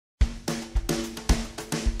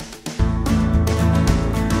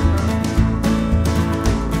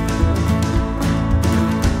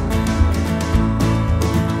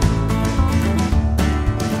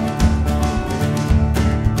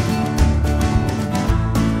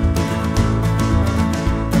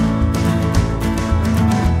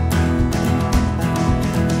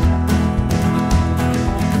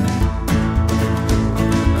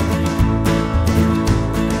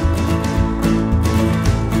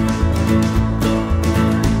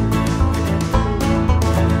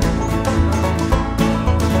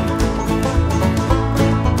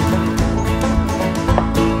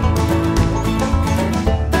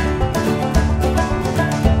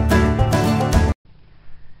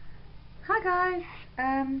guys,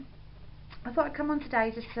 I thought I'd come on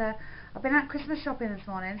today just to, I've been out Christmas shopping this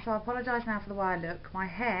morning, so I apologise now for the way I look. My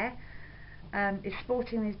hair is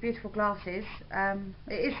sporting these beautiful glasses.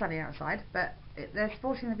 It is sunny outside, but they're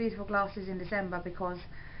sporting the beautiful glasses in December because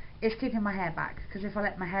it's keeping my hair back, because if I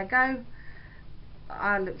let my hair go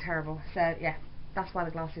I look terrible. So yeah, that's why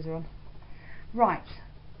the glasses are on. Right,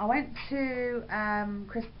 I went to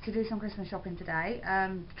do some Christmas shopping today,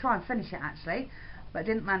 to try and finish it actually, but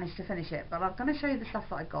didn't manage to finish it. But I'm going to show you the stuff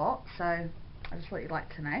that I got, so I just thought you'd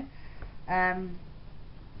like to know.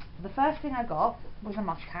 The first thing I got was a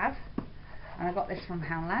must-have, and I got this from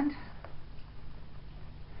Poundland.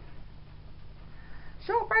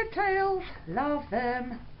 Shortbread tails, love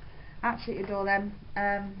them, absolutely adore them.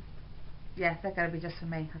 Yeah, they're going to be just for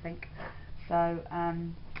me, I think. So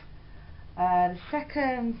the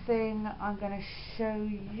second thing I'm going to show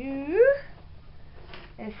you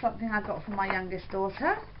is something I got from my youngest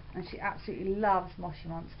daughter, and she absolutely loves Moshi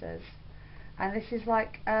Monsters. And this is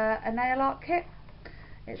like a nail art kit.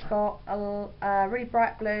 It's got a really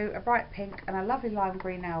bright blue, a bright pink, and a lovely lime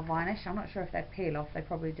green nail varnish. I'm not sure if they peel off, they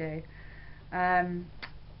probably do.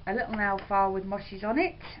 A little nail file with Moshis on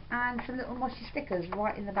it, and some little Moshi stickers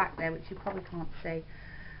right in the back there, which you probably can't see.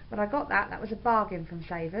 But I got that. That was a bargain from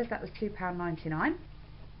Savers. That was £2.99,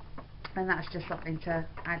 and that's just something to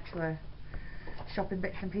add to her shopping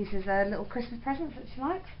bits and pieces, little Christmas presents that she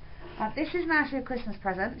likes. This isn't actually a Christmas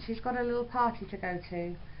present. She's got a little party to go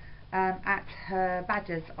to at her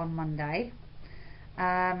Badgers on Monday.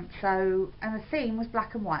 And the theme was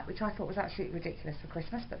black and white, which I thought was absolutely ridiculous for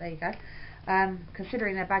Christmas, but there you go.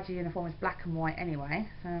 Considering their Badger uniform is black and white anyway,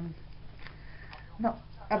 not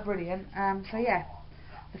a brilliant. So yeah,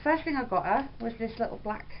 the first thing I got her was this little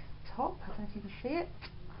black top. I don't know if you can see it.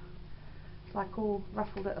 It's like all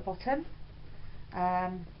ruffled at the bottom. It's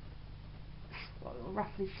got little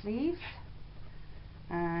ruffly sleeves,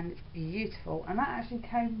 and it's beautiful. And that actually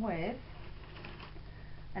came with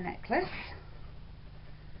a necklace,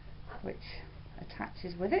 which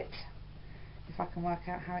attaches with it, if I can work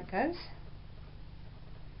out how it goes.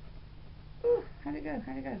 Ooh, how'd it go?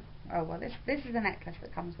 How'd it go? Oh well, this is the necklace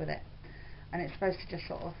that comes with it, and it's supposed to just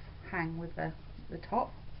sort of hang with the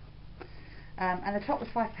top. And the top was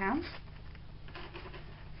 £5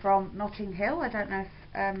 from Notting Hill. I don't know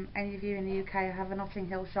if any of you in the UK have a Notting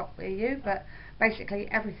Hill shop near you, but basically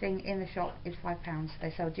everything in the shop is £5.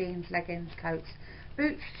 They sell jeans, leggings, coats,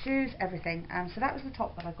 boots, shoes, everything. So that was the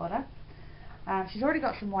top that I got her. She's already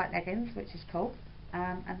got some white leggings, which is cool.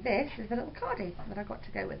 And this is the little cardie that I got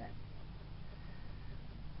to go with it.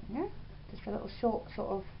 Yeah, just a little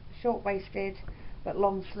short-waisted but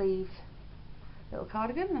long-sleeved little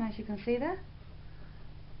cardigan, and as you can see there,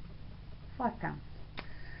 £5.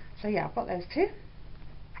 So yeah, I've got those two.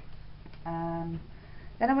 Then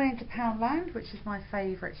I went into Poundland, which is my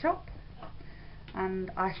favourite shop,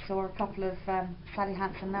 and I saw a couple of Sally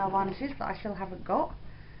Hansen nail varnishes that I still haven't got.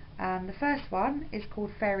 The first one is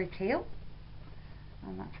called Fairy Teal,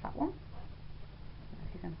 and that's that one. I don't know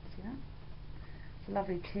if you can see that. It's a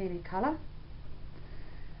lovely tealy colour.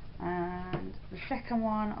 And the second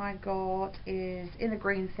one I got is in a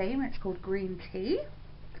green theme. It's called Green Tea,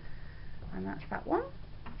 and that's that one.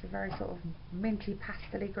 It's a very sort of minty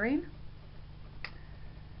pastel-y green.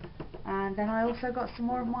 And then I also got some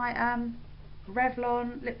more of my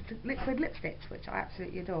Revlon liquid lipsticks, which I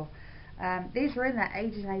absolutely adore. These were in there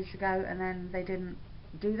ages and ages ago, and then they didn't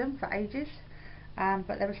do them for ages.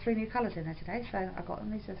 But there was 3 new colours in there today, so I got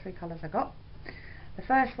them. These are the 3 colours I got. The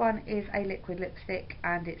first one is a liquid lipstick,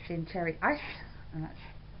 and it's in Cherry Ice, and that's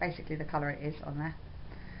basically the colour it is on there.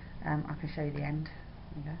 I can show you the end.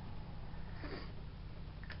 There you go.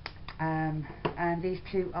 And these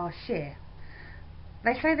two are sheer.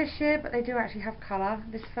 They say they're sheer, but they do actually have colour.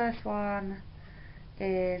 This first one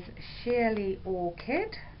is Sheerly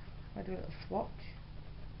Orchid. I'll do a little swatch.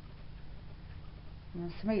 Well,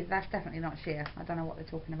 to me, that's definitely not sheer. I don't know what they're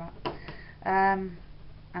talking about. And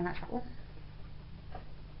that's that one.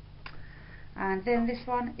 And then this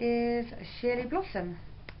one is Sheerly Blossom,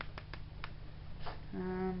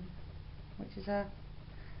 which is a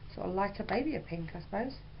sort of lighter baby pink, I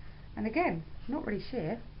suppose. And again, not really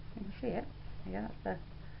sheer. You can see it. Yeah,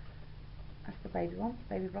 that's the baby one,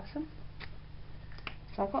 Baby Blossom.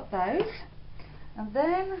 So I've got those, and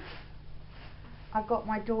then I've got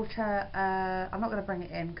my daughter. I'm not going to bring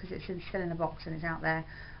it in because it's still in the box and it's out there.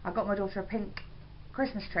 I got my daughter a pink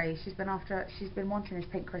Christmas tree. She's been wanting this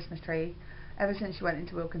pink Christmas tree ever since she went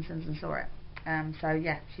into Wilkinson's and saw it. So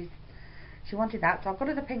yeah, she wanted that. So I've got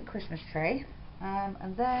her the pink Christmas tree,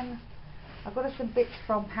 and then I've got her some bits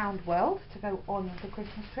from Pound World to go on the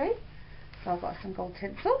Christmas tree. So I've got some gold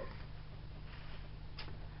tinsel,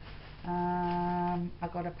 I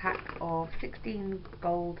got a pack of 16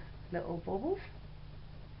 gold little baubles,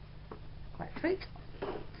 quite sweet.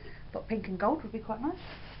 Thought pink and gold would be quite nice.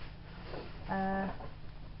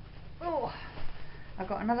 I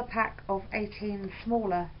got another pack of 18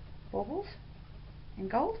 smaller baubles in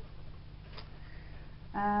gold,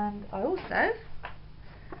 and I also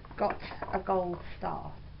got a gold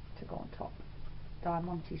star to go on top,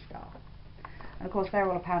 Diamante star, and of course they're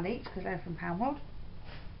all £1 each because they're from Pound World.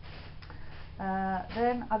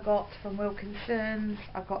 Then I got from Wilkinson's,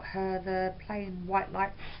 I got her the plain white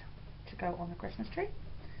lights to go on the Christmas tree.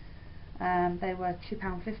 They were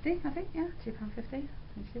 £2.50, I think, yeah, £2.50, can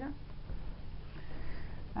you see that?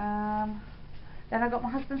 Then I got my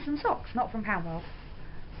husband some socks, not from Pound World,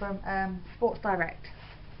 from Sports Direct.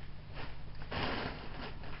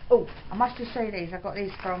 Oh, I must just show you these. I got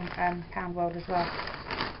these from Pound World as well.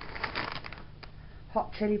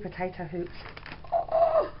 Hot chili potato hoops.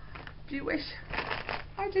 Oh, do you wish?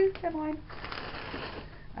 I do, they're mine.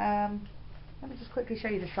 Let me just quickly show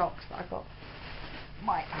you the socks that I got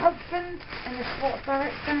my husband in the Sports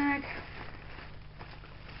Direct bag.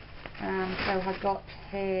 So I got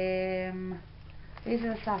him, these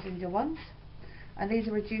are the South India ones, and these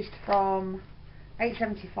are reduced from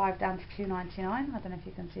 £8.75 down to £2.99. I don't know if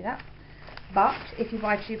you can see that, but if you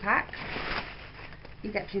buy 2 packs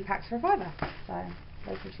you get 2 packs for £5. So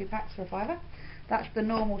those are 2 packs for £5. That's the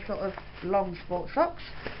normal sort of long sports socks.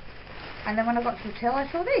 And then when I got to the till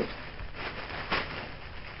I saw these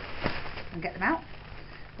and get them out,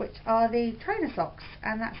 which are the trainer socks,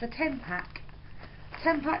 and that's a 10 pack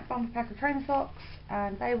bumper pack of trainer socks,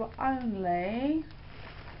 and they were only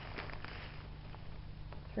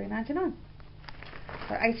 £3.99,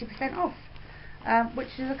 so 80% off, which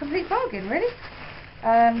is a complete bargain, really.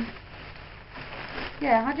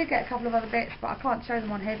 Yeah, I did get a couple of other bits, but I can't show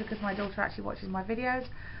them on here because my daughter actually watches my videos,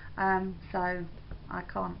 so I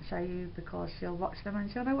can't show you because she'll watch them and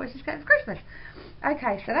she'll know what she's getting for Christmas.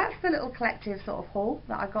 Okay, so that's the little collective sort of haul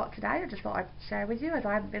that I got today. I just thought I'd share with you as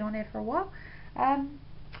I haven't been on here for a while.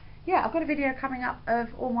 Yeah, I've got a video coming up of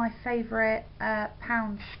all my favourite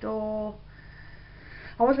pound store.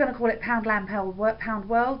 I was going to call it Poundland Pound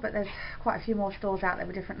World, but there's quite a few more stores out there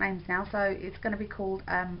with different names now, so it's going to be called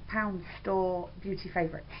Pound Store Beauty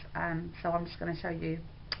Favourites. So I'm just going to show you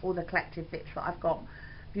all the collective bits that I've got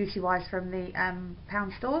beauty wise from the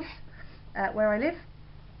pound stores where I live,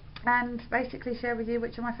 and basically share with you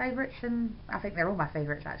which are my favourites, and I think they're all my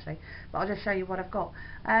favourites actually, but I'll just show you what I've got.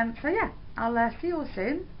 So yeah, I'll see you all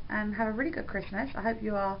soon, and have a really good Christmas. I hope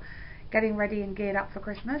you are getting ready and geared up for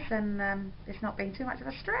Christmas, and it's not being too much of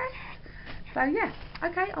a stress. So yeah,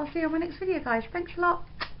 okay, I'll see you on my next video, guys. Thanks a lot.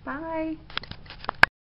 Bye.